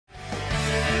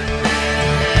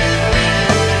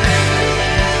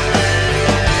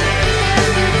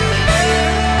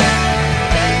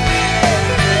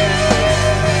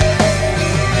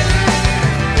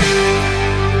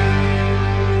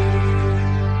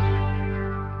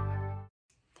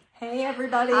Hey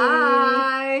everybody.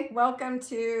 Hi. Welcome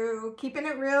to Keepin'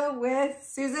 It Real with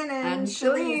Susan and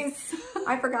Chalese.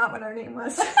 I forgot what our name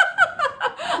was.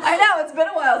 I know, it's been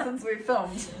a while since we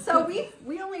filmed. So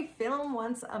we only film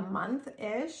once a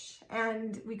month-ish,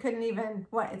 and we couldn't even,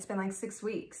 it's been like 6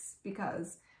 weeks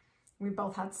because we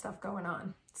both had stuff going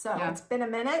on. So It's been a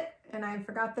minute and I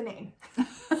forgot the name.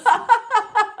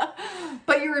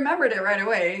 But you remembered it right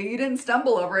away. You didn't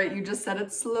stumble over it. You just said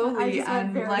it slowly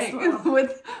and like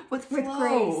with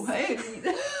flow. grace. Hey.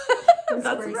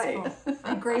 That's graceful. right.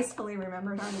 I gracefully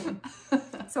remembered our name.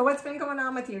 So what's been going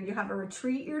on with you? You have a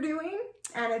retreat you're doing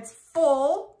and it's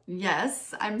full.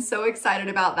 Yes, I'm so excited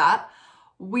about that.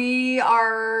 We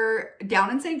are down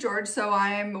in St. George, so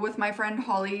I'm with my friend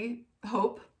Holly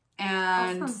Hope.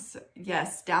 And awesome.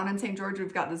 Yes, down in St. George,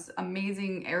 we've got this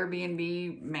amazing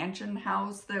Airbnb mansion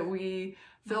house that we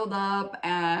filled up,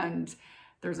 and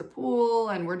there's a pool,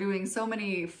 and we're doing so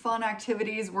many fun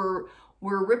activities. We're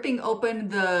ripping open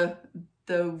the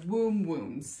womb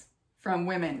wounds from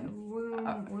women.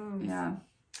 Wounds. Yeah.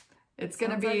 It's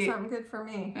going to be like something good for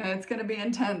me. It's going to be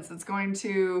intense. It's going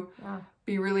to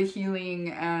be really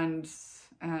healing and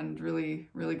really,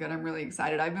 really good. I'm really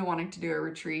excited. I've been wanting to do a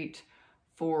retreat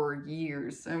for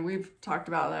years, and we've talked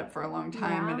about that for a long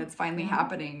time, and it's finally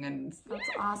happening, and that's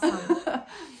awesome.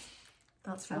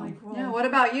 That's really cool. Yeah, what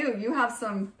about you? You have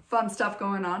some fun stuff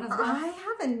going on as well. I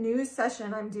have a new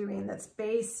session I'm doing that's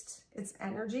based, it's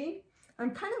energy. I'm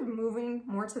kind of moving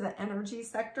more to the energy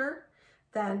sector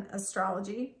than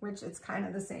astrology, which it's kind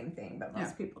of the same thing, but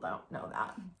most people don't know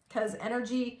that. Because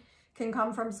energy can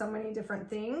come from so many different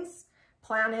things,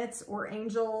 planets or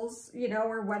angels, you know,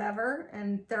 or whatever,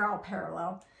 and they're all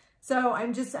parallel. So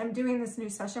I'm doing this new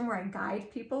session where I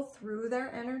guide people through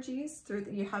their energies.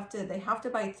 They have to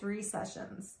buy 3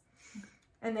 sessions,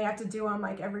 and they have to do them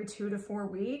like every 2 to 4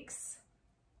 weeks.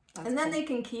 And then they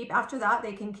can keep, after that,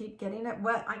 they can keep getting it.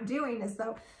 What I'm doing is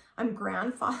though, I'm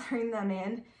grandfathering them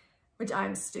in, which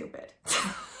I'm stupid.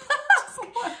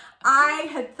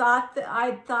 I thought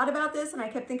about this, and I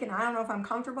kept thinking, I don't know if I'm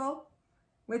comfortable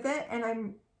with it.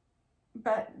 And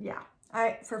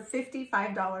for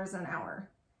 $55 an hour.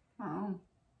 Wow.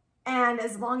 And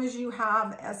as long as you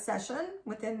have a session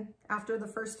after the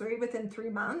first 3, within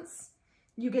 3 months,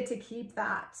 you get to keep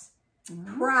that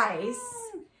price.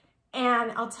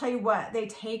 And I'll tell you what, they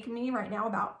take me right now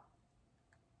about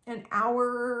an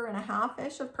hour and a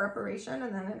half-ish of preparation,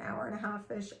 and then an hour and a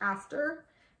half-ish after,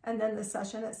 and then the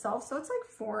session itself. So it's like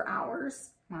 4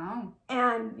 hours. Wow.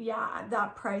 And yeah,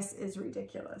 that price is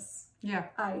ridiculous. Yeah.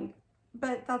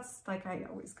 But that's like, I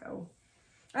always go.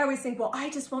 I always think, well, I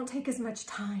just won't take as much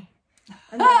time.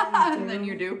 And then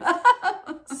you do.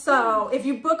 So if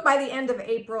you book by the end of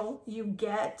April, you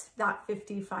get that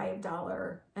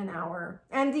 $55 an hour.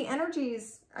 And the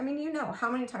energies, I mean, you know,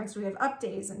 how many times do we have up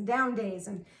days and down days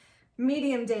and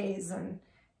medium days, and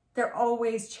they're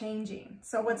always changing.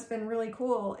 So what's been really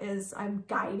cool is I'm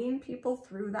guiding people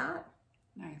through that.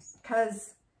 Nice.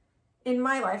 Because in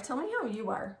my life, tell me how you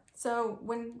are. So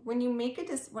when you make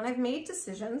when I've made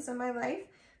decisions in my life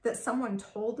that someone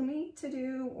told me to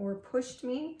do or pushed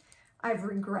me, I've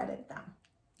regretted them.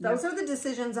 Those are the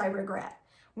decisions I regret.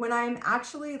 When I'm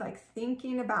actually like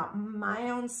thinking about my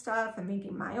own stuff and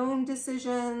making my own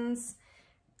decisions,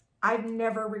 I've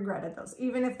never regretted those.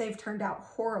 Even if they've turned out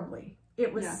horribly,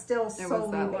 it was still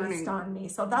solely based on me.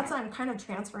 So that's, I'm kind of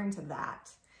transferring to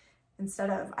that. Instead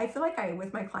of, I feel like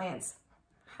with my clients,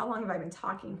 how long have I been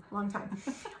talking? A long time.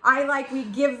 I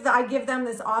give them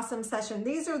this awesome session.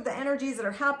 These are the energies that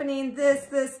are happening. This.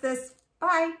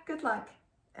 Bye. Good luck.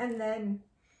 And then,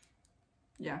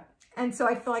 and so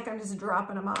I feel like I'm just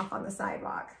dropping them off on the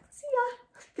sidewalk. See ya.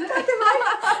 Good luck in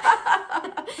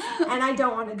life. And I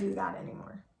don't want to do that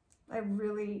anymore. I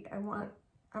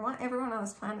want everyone on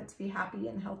this planet to be happy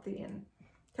and healthy, and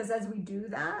because as we do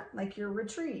that, like your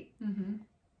retreat,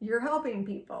 you're helping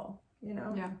people, you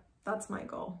know? Yeah. That's my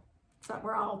goal. So that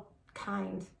we're all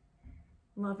kind,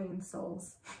 loving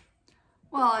souls.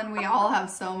 Well, and we all have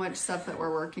so much stuff that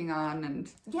we're working on,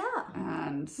 and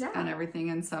everything,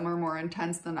 and some are more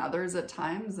intense than others at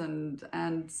times,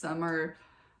 and some are,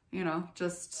 you know,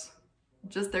 just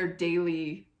their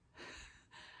daily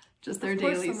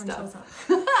stuff.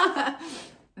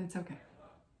 It's okay.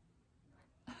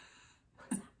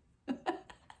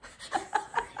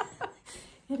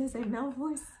 It is a male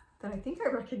voice that I think I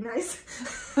recognize.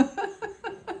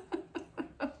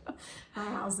 My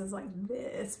house is like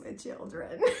this with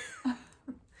children.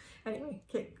 Anyway,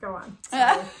 go on.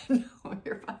 No,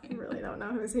 you're fine. I really don't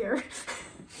know who's here.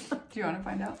 Do you want to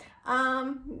find out?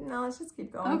 No, let's just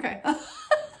keep going. Okay.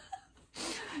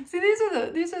 See,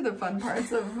 these are the fun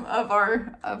parts of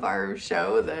our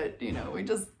show that, you know, we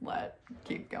just let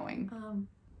keep going.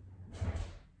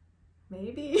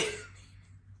 Maybe.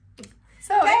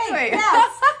 So anyway.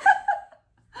 Yes.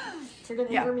 You're going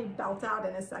to hear me belt out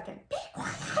in a second. Be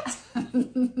quiet.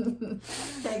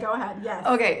 Okay, go ahead. Yes.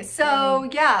 Okay, so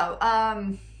yeah,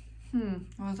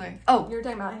 what was I? Oh, you're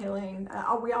talking about healing.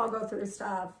 We all go through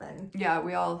stuff, and yeah,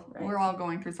 we're all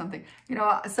going through something. You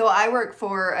know, so I work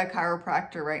for a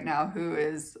chiropractor right now who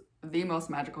is the most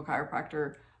magical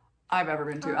chiropractor I've ever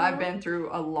been to. I've been through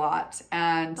a lot,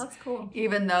 and that's cool.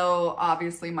 Even though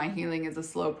obviously my healing is a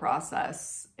slow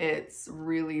process, it's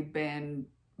really been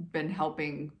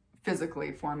helping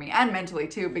physically for me and mentally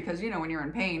too, because, you know, when you're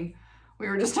in pain, we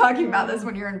were just talking about this,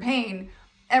 when you're in pain,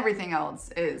 everything else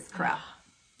is crap.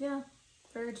 Yeah,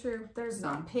 very true. There's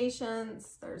not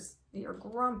patience, you're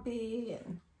grumpy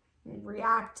and you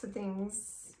react to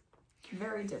things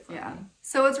very differently. Yeah.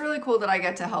 So it's really cool that I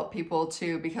get to help people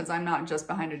too, because I'm not just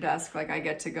behind a desk. Like, I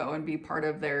get to go and be part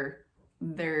of their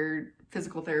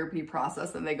physical therapy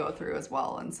process that they go through as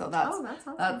well. And so that's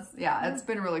awesome. It's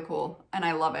been really cool, and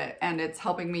I love it. And it's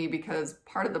helping me because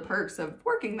part of the perks of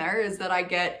working there is that I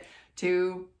get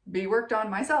to be worked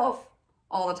on myself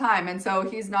all the time. And so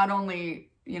he's not only,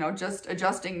 you know, just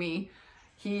adjusting me,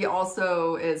 he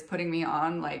also is putting me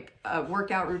on like a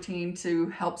workout routine to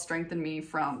help strengthen me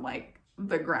from like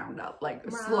the ground up, like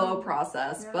a slow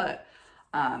process. Yeah. But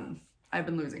I've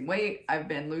been losing weight, I've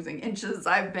been losing inches,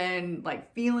 I've been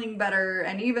like feeling better.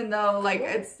 And even though like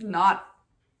it's not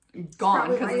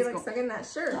gone, because you look sick in that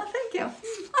shirt. Oh, thank you.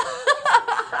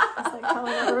 I was like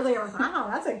telling her earlier, wow,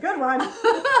 that's a good one.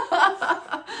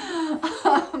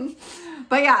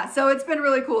 But yeah, so it's been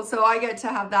really cool. So I get to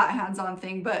have that hands-on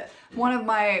thing. But one of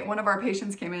our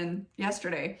patients came in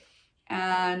yesterday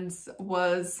and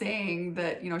was saying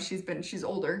that, you know, she's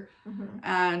older,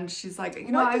 and she's like,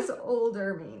 you know, what does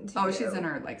older mean to you? She's in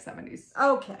her like 70s.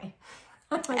 Okay.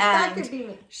 Like, that could be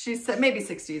me. She said maybe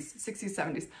 60s,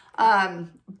 70s.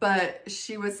 But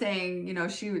she was saying, you know,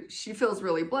 she feels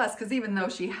really blessed because even though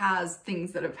she has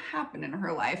things that have happened in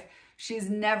her life, she's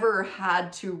never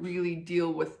had to really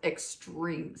deal with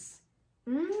extremes.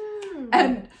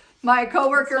 And my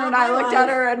coworker and I looked at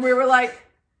her and we were like,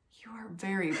 you are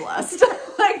very blessed.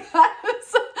 Like,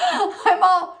 I'm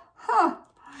all, huh.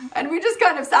 And we just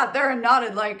kind of sat there and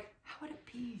nodded like, how would it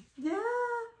be? Yeah.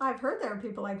 I've heard there are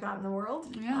people like that in the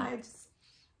world. Yeah. I just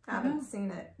haven't seen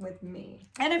it with me.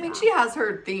 And I mean, she has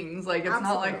her things. Like, it's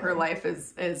not like her life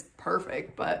is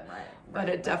perfect, but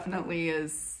it definitely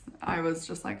is. I was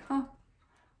just like, huh,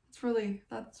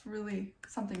 that's really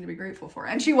something to be grateful for.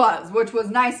 And she was, which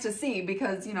was nice to see,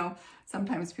 because, you know,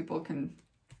 sometimes people can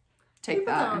take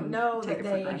that and know that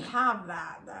they have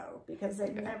that though, because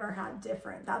they've never had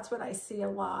different. That's what I see a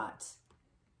lot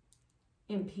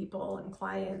in people and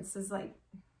clients, is like,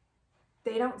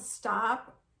 they don't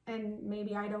stop, and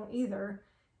maybe I don't either,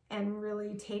 and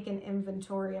really take an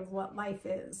inventory of what life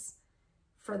is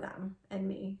for them and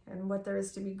me, and what there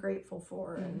is to be grateful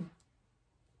for. And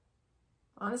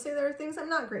honestly, there are things I'm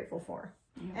not grateful for,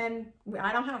 and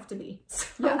I don't have to be.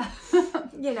 So,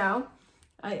 you know,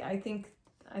 I think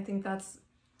that's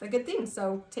a good thing.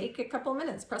 So take a couple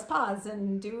minutes, press pause,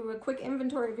 and do a quick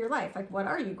inventory of your life. Like, what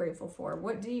are you grateful for?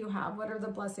 What do you have? What are the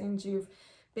blessings you've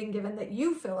been given that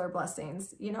you feel are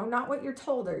blessings? You know, not what you're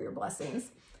told are your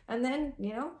blessings. And then,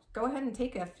 you know, go ahead and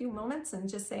take a few moments and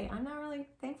just say, I'm not really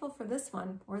thankful for this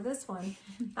one or this one.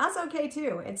 That's okay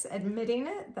too. It's admitting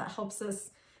it that helps us,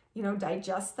 you know,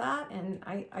 digest that. And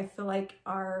I feel like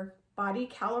our body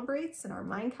calibrates and our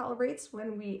mind calibrates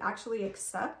when we actually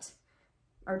accept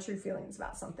our true feelings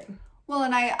about something. Well,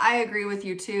 and I agree with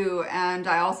you too. And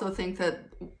I also think that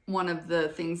one of the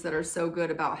things that are so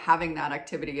good about having that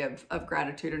activity of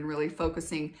gratitude and really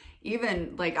focusing,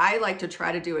 even like I like to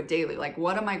try to do it daily. Like,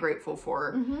 what am I grateful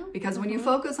for? Because when you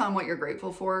focus on what you're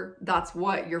grateful for, that's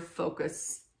what your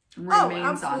focus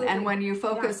remains on. And when you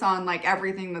focus on like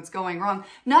everything that's going wrong,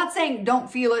 not saying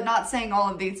don't feel it, not saying all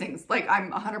of these things. Like,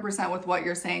 I'm 100% with what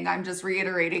you're saying. I'm just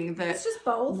reiterating that it's just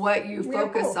both. What you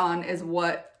focus on is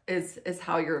what is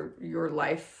how your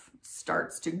life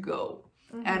starts to go.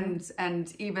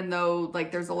 And even though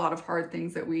like there's a lot of hard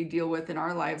things that we deal with in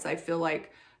our lives, I feel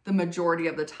like the majority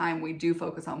of the time we do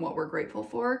focus on what we're grateful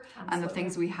for and the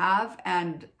things we have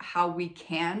and how we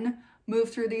can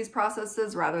move through these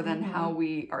processes, rather than how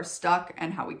we are stuck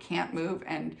and how we can't move.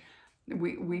 And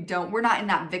we're not in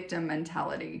that victim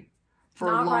mentality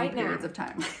for long periods of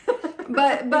time.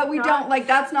 But we don't, like,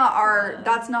 that's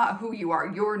not who you are.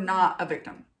 You're not a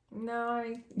victim.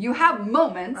 No. You have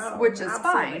moments, which is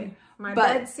fine, My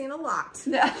bed's seen a lot.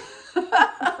 Yeah.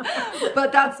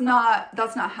 But that's not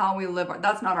how we live.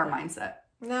 That's not our mindset.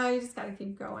 No, you just got to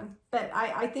keep going. But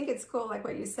I think it's cool, like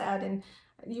what you said, and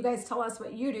you guys tell us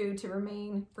what you do to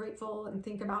remain grateful and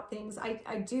think about things.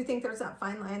 I do think there's that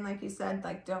fine line, like you said,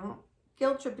 like don't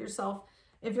guilt trip yourself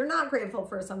if you're not grateful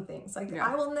for some things. Like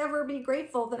I will never be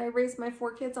grateful that I raised my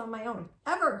 4 kids on my own,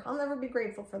 ever. I'll never be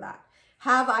grateful for that.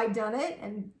 Have I done it?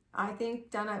 And I think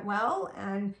done it well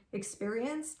and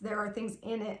experienced. There are things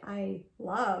in it I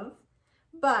love,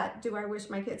 but do I wish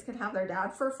my kids could have their dad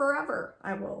for forever?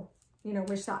 I will,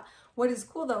 wish that. What is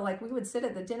cool though, like we would sit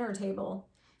at the dinner table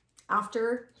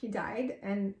after he died,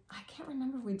 and I can't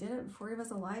remember if we did it before he was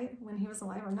alive, when he was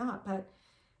alive or not, but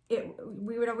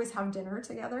we would always have dinner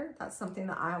together. That's something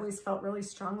that I always felt really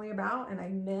strongly about and I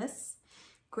miss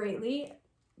greatly.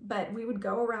 But we would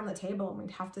go around the table and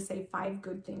we'd have to say 5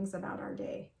 good things about our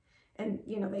day. And,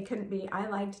 they couldn't be, I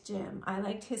liked gym, I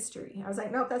liked history. I was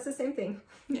like, nope, that's the same thing.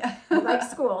 Yeah. I liked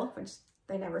school, which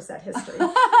they never said history.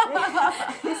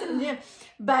 They said gym.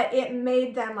 But it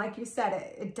made them, like you said,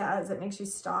 it does. It makes you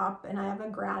stop. And I have a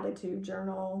gratitude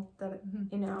journal that,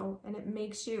 and it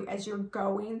makes you, as you're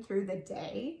going through the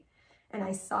day, and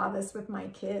I saw this with my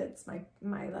kids,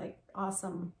 my like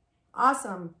awesome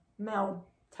male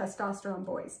testosterone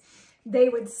boys. They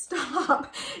would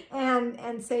stop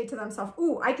and say to themselves,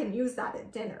 ooh, I can use that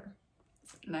at dinner.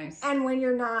 Nice. And when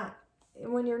you're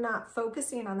not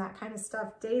focusing on that kind of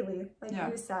stuff daily, like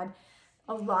you said,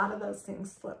 a lot of those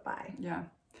things slip by. Yeah.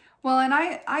 Well, and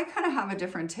I kind of have a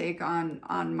different take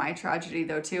on my tragedy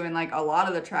though too. And like a lot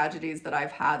of the tragedies that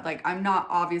I've had, like I'm not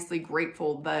obviously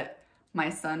grateful that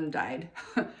my son died,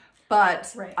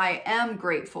 but I am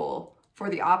grateful for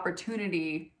the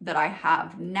opportunity that I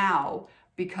have now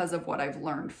because of what I've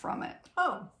learned from it.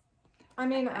 Oh, I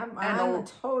mean, I'm a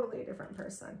totally different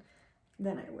person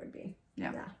than I would be.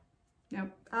 Yeah.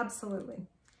 Yep. Absolutely.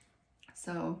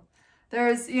 So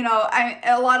there's,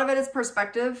 a lot of it is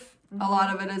perspective. A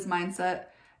lot of it is mindset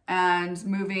and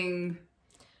moving.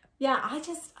 Yeah.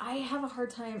 I have a hard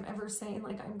time ever saying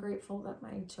like, I'm grateful that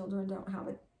my children don't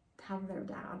have their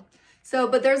dad. So,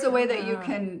 but there's a way that you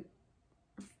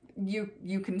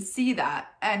can see that.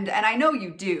 And I know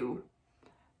you do,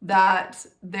 that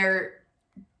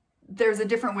there's a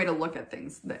different way to look at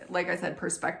things. Like I said,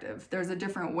 perspective. There's a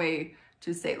different way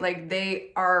to say, like,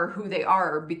 they are who they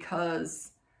are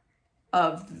because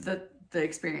of the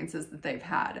experiences that they've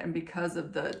had and because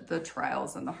of the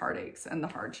trials and the heartaches and the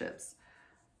hardships.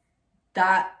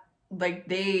 That, like,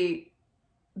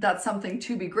 that's something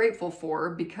to be grateful for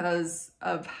because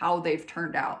of how they've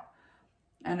turned out.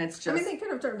 And it's just, they could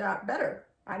have turned out better.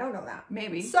 I don't know that.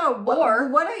 Maybe. So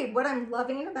what I'm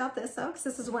loving about this though, because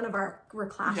this is one of we're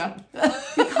clashing,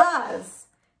 because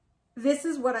this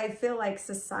is what I feel like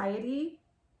society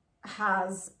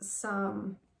has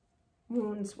some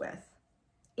wounds with,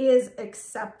 is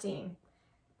accepting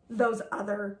those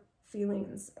other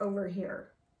feelings over here.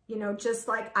 Just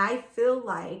like I feel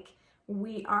like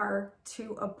we are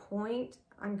to a point,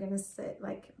 I'm going to say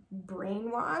like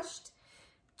brainwashed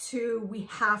to, we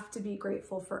have to be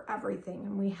grateful for everything.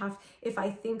 And if I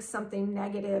think something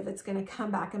negative, it's going to come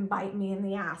back and bite me in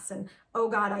the ass. And, oh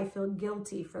God, I feel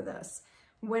guilty for this.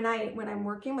 When I'm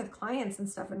working with clients and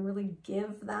stuff and really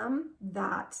give them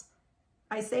that,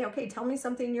 I say, okay, tell me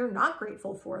something you're not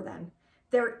grateful for then.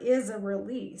 There is a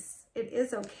release. It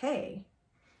is okay.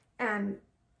 And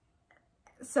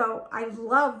so I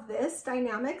love this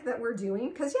dynamic that we're doing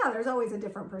because, there's always a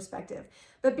different perspective.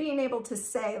 But being able to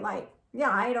say like,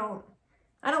 I don't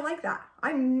like that.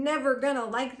 I'm never gonna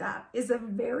like that is a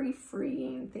very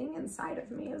freeing thing inside of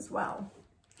me as well.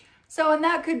 So, and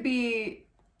that could be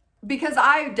because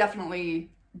I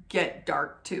definitely get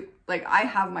dark too. Like I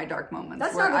have my dark moments.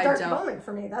 That's where not a dark moment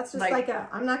for me. That's just like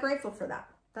I'm not grateful for that.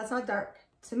 That's not dark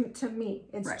to me.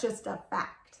 It's just a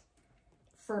fact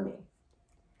for me.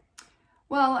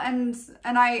 Well, and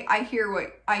I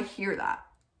hear that.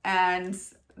 And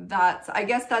I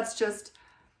guess that's just,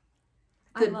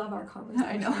 I love our conversation.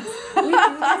 I know. We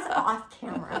do this off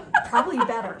camera. Probably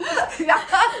better.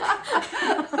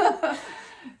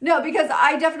 No, because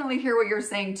I definitely hear what you're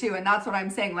saying too. And that's what I'm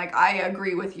saying. Like, I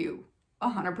agree with you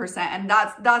 100%. And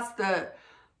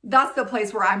that's the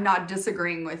place where I'm not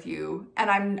disagreeing with you.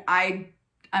 And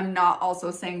I'm not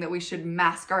also saying that we should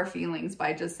mask our feelings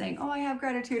by just saying, oh, I have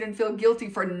gratitude and feel guilty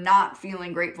for not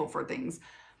feeling grateful for things.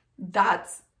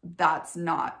 That's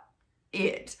not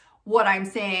it. What I'm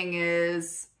saying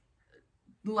is,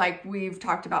 like we've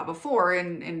talked about before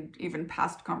in even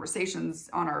past conversations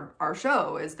on our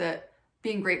show, is that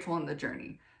being grateful in the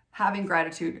journey, having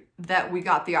gratitude that we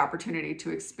got the opportunity to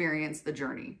experience the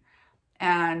journey.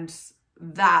 And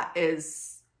that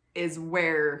is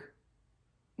where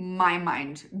my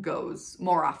mind goes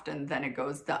more often than it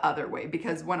goes the other way.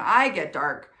 Because when I get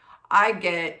dark, I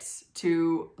get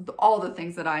to all the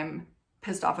things that I'm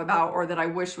pissed off about or that I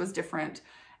wish was different.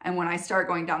 And when I start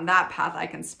going down that path, I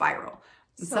can spiral.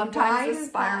 So sometimes the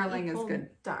spiraling is good.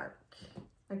 Dark.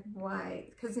 Like why?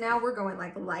 Because now we're going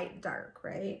like light dark,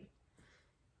 right?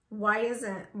 Why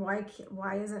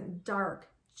isn't dark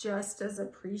just as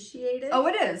appreciated? Oh,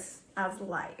 it is. As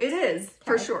light. It is, okay.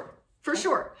 For sure. For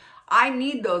sure. I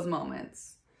need those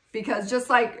moments because just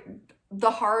like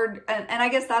the hard, and I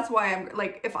guess that's why I'm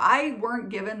like, if I weren't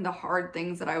given the hard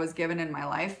things that I was given in my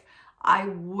life, I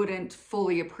wouldn't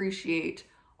fully appreciate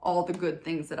all the good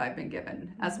things that I've been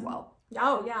given as well.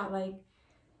 Oh yeah. Like,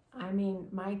 I mean,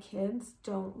 my kids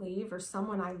don't leave, or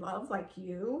someone I love like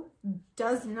you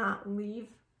does not leave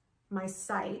my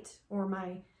sight or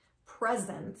my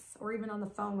presence or even on the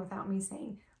phone without me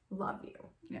saying, love you.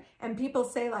 Yeah. And people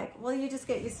say like, well, you just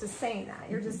get used to saying that.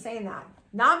 You're just saying that.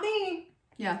 Not me.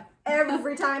 Yeah.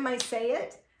 Every time I say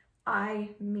it,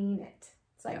 I mean it.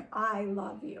 It's like, yeah. I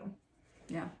love you.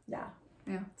 Yeah. Yeah.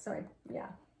 Yeah. Sorry. Yeah.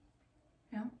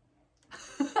 Yeah.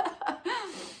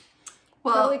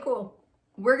 Well, really cool.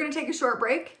 We're going to take a short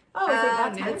break. Oh, is it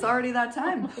that time? It's already that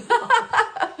time.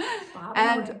 Wow,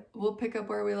 and we'll pick up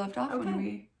where we left off when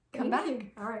we come back.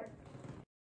 All right.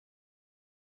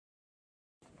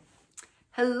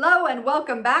 Hello and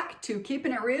welcome back to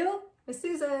Keepin' It Real with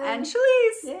Susan and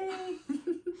Chalese. Yay.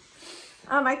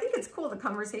 I think it's cool the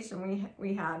conversation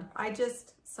we had.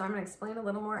 So I'm gonna explain a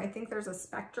little more. I think there's a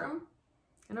spectrum,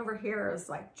 and over here is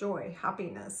like joy,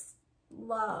 happiness,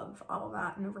 love, all of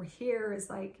that, and over here is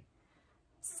like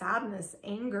sadness,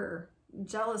 anger,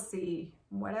 jealousy,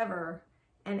 whatever.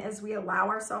 And as we allow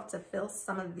ourselves to feel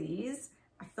some of these,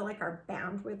 I feel like our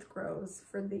bandwidth grows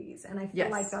for these. And I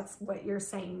feel like that's what you're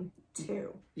saying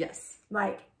too. Yes.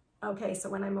 Like, okay, so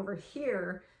when I'm over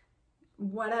here,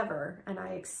 whatever, and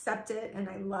I accept it and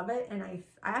I love it, and I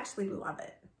actually love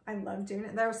it. I love doing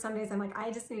it. There are some days I'm like,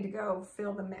 I just need to go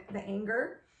feel the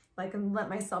anger, like, and let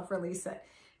myself release it.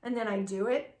 And then I do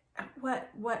it.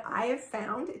 What I have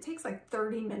found, it takes like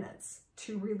 30 minutes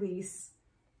to release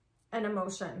an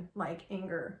emotion like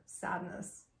anger,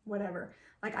 sadness, whatever.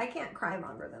 Like I can't cry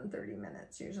longer than 30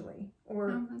 minutes usually,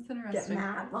 or get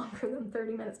mad longer than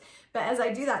 30 minutes. But as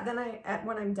I do that, then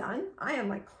when I'm done, I am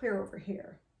like clear over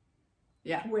here.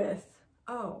 Yeah. With,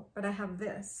 oh, but I have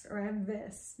this, or I have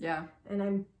this. Yeah. And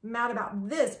I'm mad about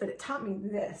this, but it taught me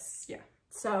this. Yeah.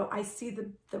 So I see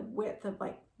the width of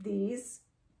like these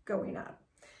going up.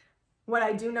 What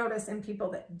I do notice in people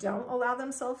that don't allow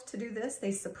themselves to do this,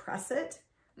 they suppress it.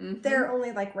 Mm-hmm. They're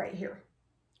only like right here.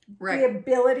 Right. The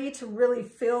ability to really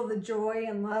feel the joy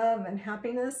and love and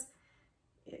happiness.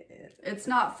 It's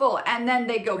not full. And then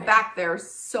they go back there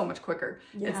so much quicker.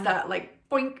 Yeah. It's that like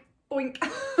boink, boink.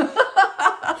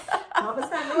 What was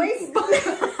that noise?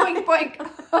 Boink, boink.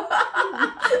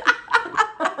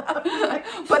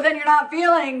 But then you're not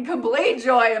feeling complete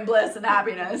joy and bliss and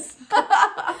happiness.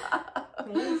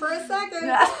 Maybe for a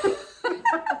second.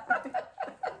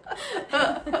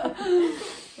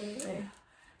 Anyway.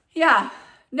 Yeah.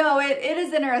 No, it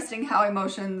is interesting how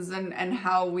emotions and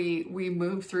how we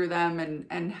move through them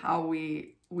and how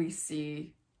we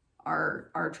see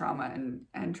our trauma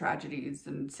and tragedies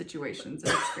and situations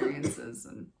and experiences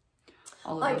and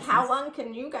all of like those how things. long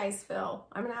can you guys feel?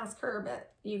 I'm gonna ask her,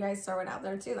 but you guys throw it out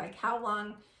there too. Like how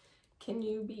long can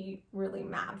you be really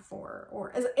mad for,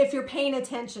 or if you're paying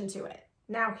attention to it?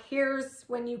 Now here's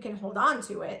when you can hold on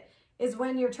to it, is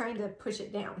when you're trying to push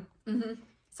it down. Mm-hmm.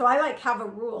 So I like have a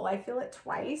rule. I feel it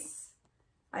twice.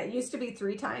 It used to be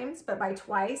 3 times, but by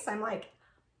twice, I'm like,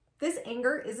 this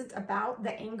anger isn't about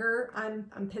the anger.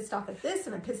 I'm pissed off at this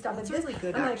and I'm pissed off at this. It's really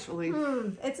good, I'm actually.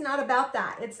 Like, it's not about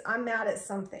that. I'm mad at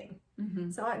something.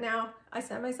 Mm-hmm. So now I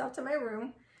send myself to my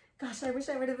room. Gosh, I wish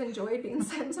I would have enjoyed being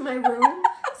sent to my room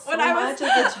so much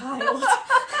as a child.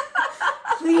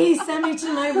 Please send me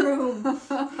to my room.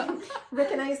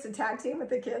 Rick and I used to tag team with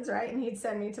the kids, right? And he'd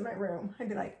send me to my room. I'd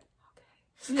be like,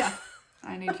 okay. Yeah,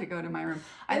 I need to go to my room.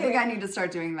 I think I need to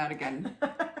start doing that again.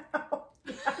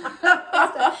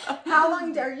 How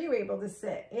long are you able to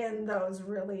sit in those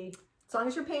really, as long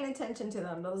as you're paying attention to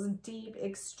them, those deep,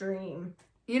 extreme?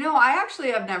 You know, I actually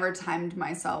have never timed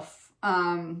myself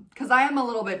because I am a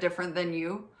little bit different than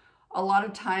you. A lot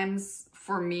of times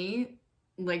for me,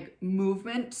 like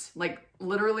movement, like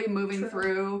literally moving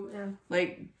through, Yeah.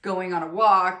 like going on a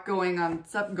walk, going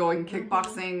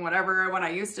kickboxing, whatever. When I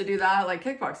used to do that, like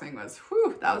kickboxing was,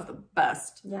 whew, that was the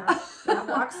best. Yeah, yeah,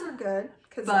 walks are good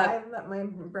because I let my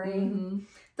brain.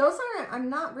 Those aren't. I'm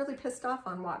not really pissed off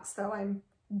on walks though. I'm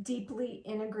deeply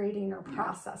integrating or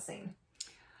processing.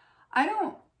 I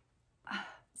don't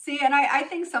see, and I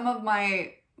think some of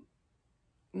my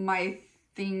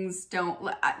things don't,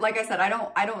 like I said,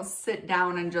 I don't sit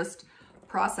down and just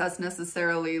process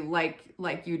necessarily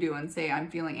like you do and say I'm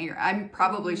feeling anger. I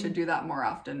probably should do that more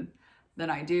often than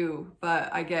I do,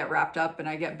 but I get wrapped up and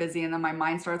I get busy and then my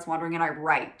mind starts wandering and I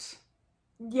write.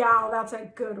 Yeah, that's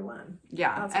a good one.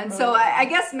 Yeah. And so I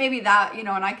guess maybe that, you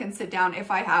know, and I can sit down if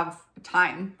I have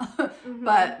time,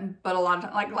 but a lot of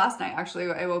time, like last night,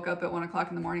 actually, I woke up at 1 o'clock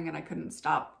in the morning and I couldn't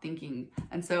stop thinking.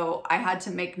 And so I had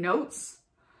to make notes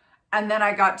and then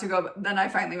I got to go, then I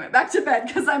finally went back to bed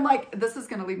because I'm like, this is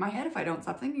going to leave my head if I don't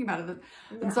stop thinking about it.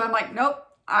 And so I'm like, nope,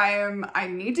 I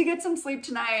need to get some sleep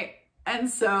tonight. And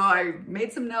so I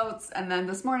made some notes and then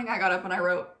this morning I got up and I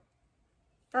wrote.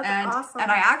 That's awesome.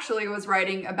 And I actually was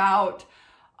writing about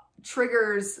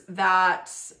triggers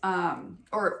that,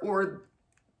 or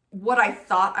what I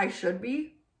thought I should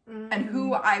be and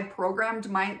who I programmed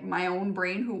my own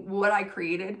brain, what I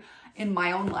created in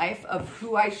my own life of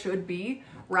who I should be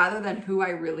rather than who I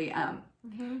really am.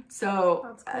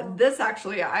 So cool. This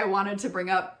actually I wanted to bring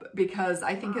up because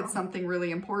I think it's something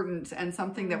really important and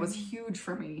something that was huge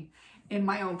for me in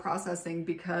my own processing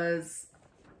because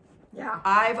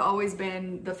I've always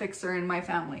been the fixer in my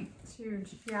family. It's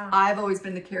huge. Yeah. I've always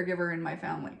been the caregiver in my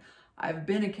family. I've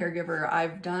been a caregiver.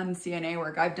 I've done CNA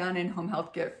work. I've done in-home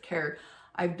health care.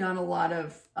 I've done a lot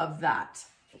of that.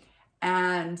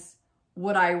 And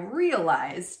what I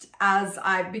realized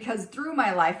because through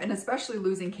my life and especially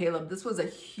losing Caleb, this was a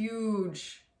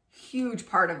huge, huge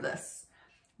part of this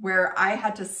where I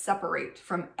had to separate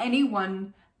from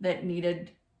anyone that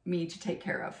needed me to take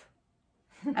care of.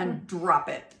 And drop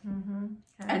it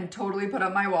and totally put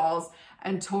up my walls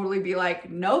and totally be like,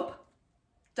 nope,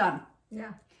 done.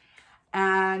 Yeah.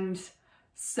 And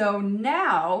so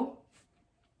now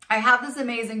I have this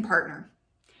amazing partner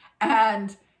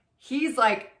and he's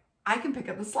like, I can pick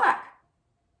up the slack.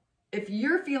 If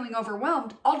you're feeling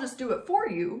overwhelmed, I'll just do it for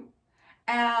you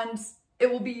and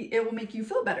it will make you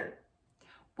feel better.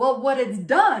 Well, what it's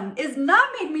done is not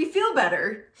made me feel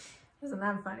better. Isn't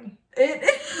that funny? It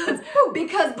is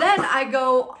because then I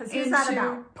go into that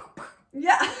about?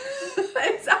 Yeah,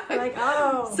 exactly. Like,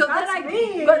 oh, so that's then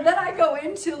me. But then I go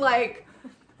into like,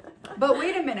 but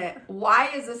wait a minute, why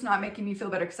is this not making me feel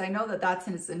better? Because I know that that's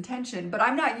his intention, but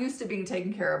I'm not used to being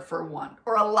taken care of for one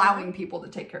or allowing people to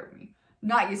take care of me.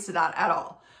 Not used to that at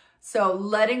all. So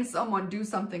letting someone do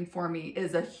something for me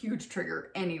is a huge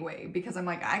trigger anyway, because I'm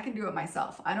like, I can do it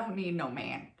myself. I don't need no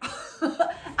man.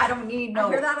 I don't need no... I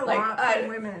hear that a lot from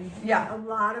women. women. Yeah. A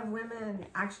lot of women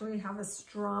actually have a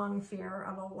strong fear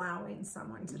of allowing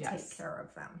someone to take care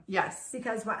of them. Yes.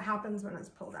 Because what happens when it's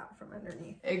pulled out from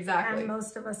underneath? Exactly. And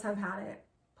most of us have had it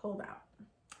pulled out.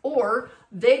 Or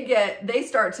they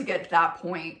start to get to that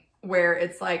point where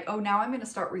it's like, oh, now I'm going to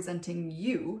start resenting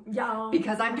you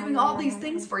because I'm doing all these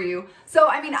things for you. So,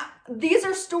 I mean, these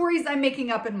are stories I'm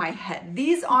making up in my head.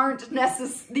 These aren't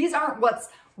what's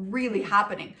really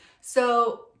happening.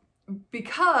 So,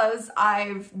 because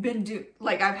I've been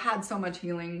I've had so much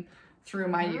healing through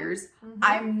my years,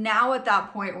 I'm now at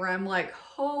that point where I'm like,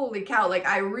 holy cow, like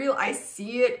I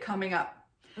see it coming up.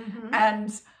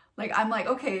 And like, I'm like,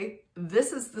 okay,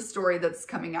 this is the story that's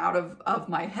coming out of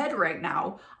my head right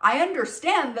now. I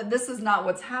understand that this is not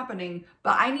what's happening,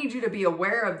 but I need you to be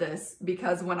aware of this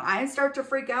because when I start to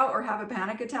freak out or have a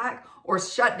panic attack or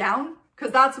shut down,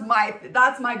 because that's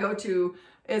my go-to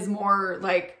is more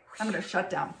like, I'm going to shut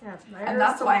down. Yeah, and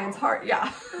that's why it's hard.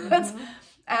 Yeah.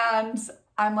 And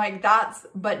I'm like,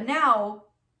 but now,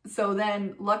 so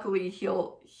then luckily he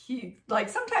like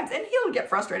sometimes, and he'll get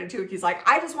frustrated too. He's like,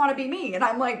 I just want to be me. And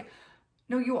I'm like,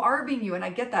 no, you are being you. And I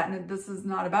get that. And this is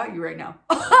not about you right now.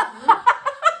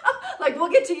 Like,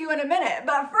 we'll get to you in a minute.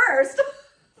 But first.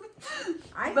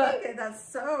 I think that's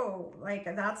so, like,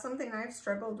 that's something I've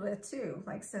struggled with too.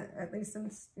 Like, at least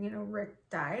since, Rick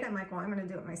died, I'm like, well, I'm going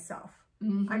to do it myself.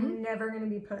 I'm never going to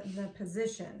be put in the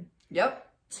position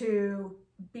to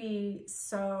be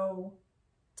so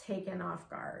taken off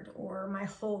guard or my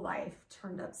whole life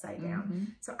turned upside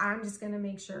down. So I'm just going to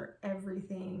make sure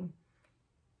everything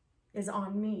is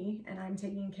on me and I'm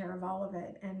taking care of all of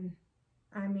it. And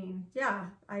I mean, yeah,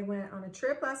 I went on a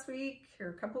trip last week or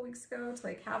a couple weeks ago to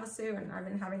like Havasu, and I've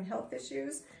been having health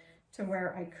issues to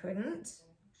where I couldn't.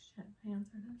 Shit, my hands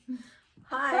are done.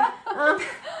 Hi.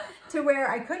 To where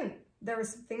I couldn't. There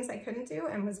was things I couldn't do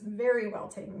and was very well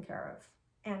taken care of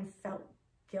and felt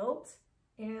guilt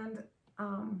and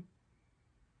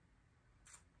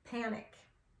panic.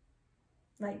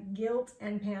 Like guilt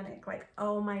and panic. Like,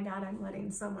 oh my God, I'm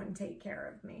letting someone take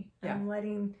care of me. Yeah. I'm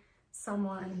letting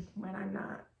someone when I'm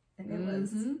not. And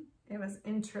it was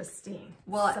interesting.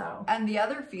 Well, so. And the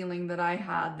other feeling that I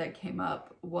had that came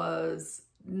up was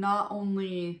not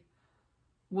only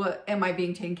what am I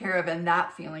being taken care of and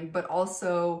that feeling, but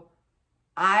also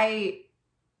my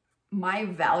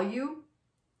value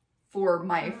for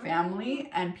my family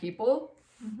and people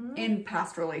in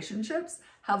past relationships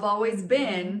have always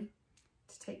been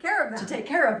to take care of them. To take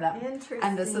care of them. Interesting.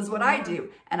 And this is what I do.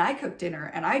 And I cook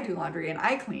dinner and I do laundry and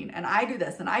I clean and I do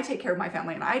this and I take care of my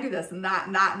family and I do this and that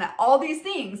and that and that. All these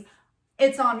things,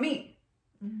 it's on me.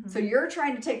 So you're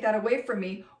trying to take that away from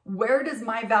me. Where does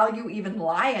my value even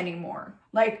lie anymore?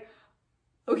 Like,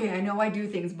 okay, I know I do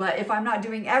things, but if I'm not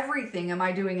doing everything, am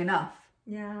I doing enough?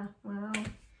 Yeah, wow.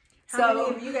 How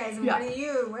many of you guys, and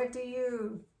what do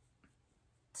you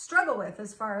struggle with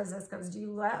as far as this goes? Do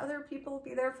you let other people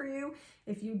be there for you?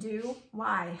 If you do,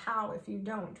 why? How? If you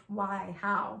don't, why?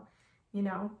 How? You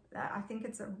know, I think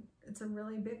it's a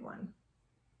really big one.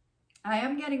 I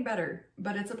am getting better,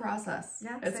 but it's a process.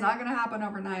 Yeah, it's not going to happen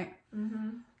overnight.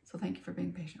 So thank you for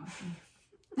being patient with me.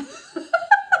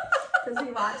 Does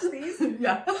he watch these?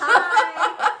 Yeah.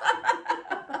 Hi.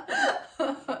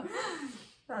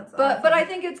 That's awesome. But I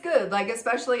think it's good, like,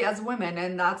 especially as women.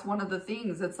 And that's one of the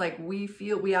things. It's like we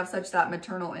have such that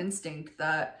maternal instinct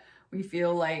that we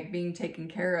feel like being taken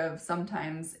care of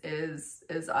sometimes is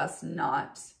us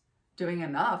not doing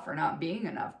enough or not being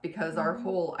enough, because our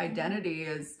whole identity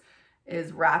is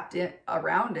wrapped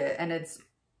around it, and it's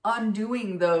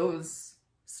undoing those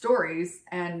stories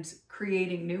and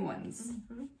creating new ones.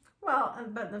 Well,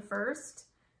 but the first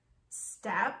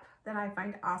step that I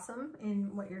find awesome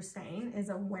in what you're saying is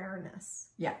awareness.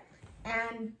 Yeah.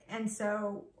 And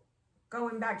so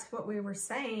going back to what we were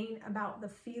saying about the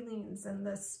feelings and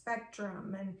the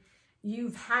spectrum, and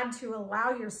you've had to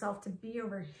allow yourself to be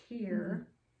over here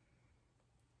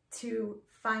to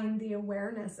find the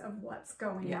awareness of what's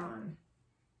going on.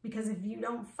 Because if you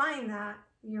don't find that,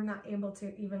 you're not able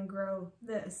to even grow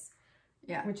this.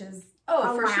 Yeah. Which is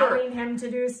allowing him to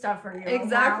do stuff for you.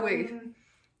 Exactly. Allowing,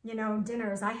 you know,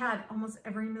 dinners. I had almost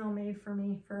every meal made for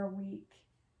me for a week.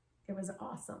 It was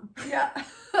awesome. Yeah.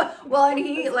 Well,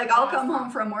 and I'll come home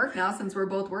from work now, since we're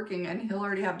both working, and he'll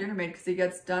already have dinner made because he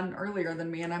gets done earlier than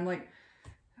me. And I'm like,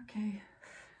 okay.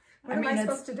 What am I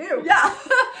supposed to do? Yeah.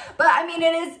 But I mean,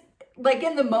 it is, like,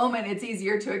 in the moment, it's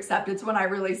easier to accept. It's when I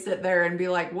really sit there and be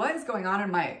like, what is going on in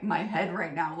my head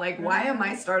right now? Like, why am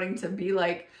I starting to be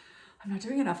like, I'm not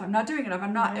doing enough. I'm not doing enough.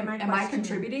 I'm not, am I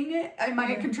contributing it? Am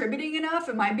I contributing enough?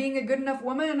 Am I being a good enough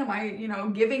woman? Am I,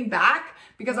 giving back?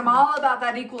 Because I'm all about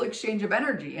that equal exchange of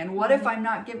energy. And what if I'm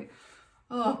not giving?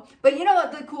 Oh, but you know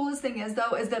what the coolest thing is,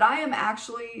 though, is that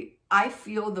I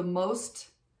feel the most,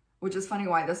 which is funny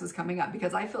why this is coming up,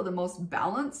 because I feel the most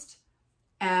balanced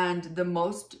and the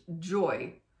most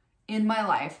joy in my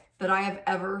life that I have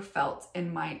ever felt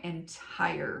in my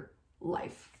entire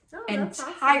life.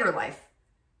 Entire life.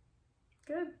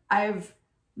 Good. I've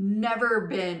never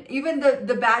been, even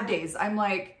the bad days, I'm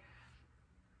like,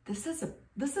 this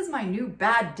is my new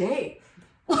bad day.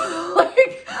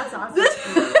 Like, that's awesome.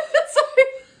 It's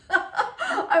like,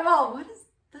 I'm all, what is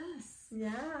this?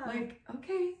 Yeah. Like,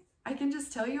 okay, I can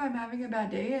just tell you I'm having a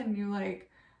bad day and you like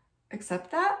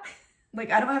accept that.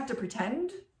 Like, I don't have to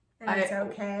pretend. And it's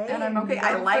okay. And I'm okay.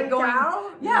 I like going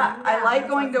out. Yeah, I like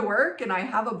going to work, and I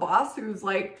have a boss who's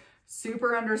like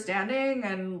super understanding,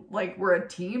 and like we're a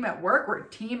team at work, we're a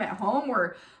team at home,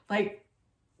 we're like,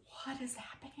 what is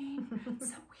happening?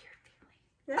 It's a weird feeling.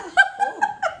 Yeah, cool.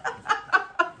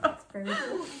 That's very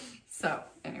cool. So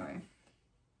anyway,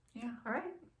 yeah. All right.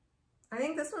 I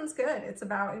think this one's good. It's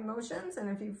about emotions, and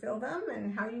if you feel them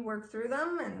and how you work through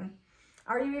them, and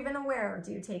are you even aware, or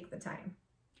do you take the time?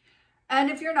 And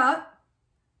if you're not,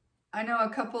 I know a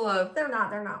couple of... They're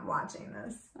not watching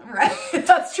this. All right.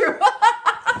 That's true.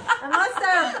 Unless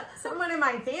they're someone in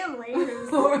my family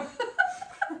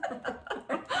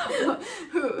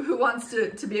who wants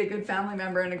to be a good family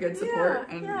member and a good support.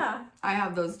 Yeah, and yeah. I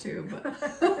have those too.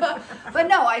 But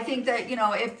no, I think that,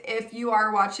 if you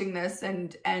are watching this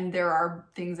and there are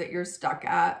things that you're stuck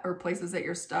at, or places that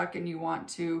you're stuck and you want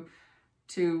to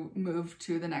move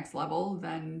to the next level,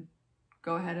 then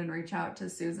go ahead and reach out to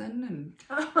Susan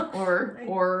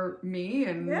or me,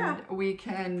 and we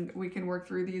can work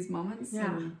through these moments. Yeah.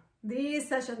 And These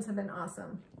sessions have been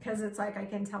awesome because it's like I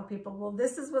can tell people, well,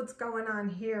 this is what's going on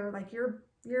here. Like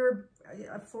you're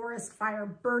a forest fire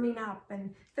burning up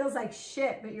and feels like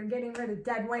shit, but you're getting rid of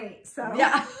dead weight. So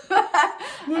yeah,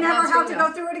 you never have to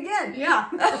go through it again. Yeah.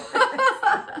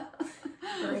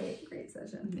 Great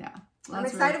session. Yeah. I'm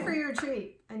excited for your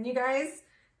retreat, and you guys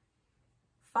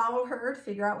follow her to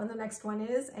figure out when the next one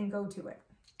is and go to it.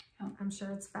 Oh. I'm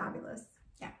sure it's fabulous.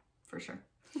 Yeah, for sure.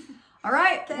 All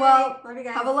right. Okay. Well, love you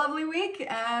guys. Have a lovely week,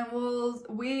 and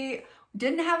we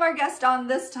didn't have our guest on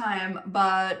this time,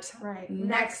 but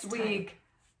next week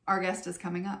our guest is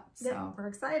coming up. So yep, we're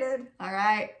excited. All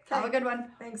right. Okay. Have a good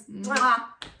one. Thanks. Mwah.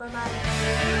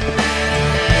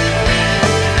 Bye-bye.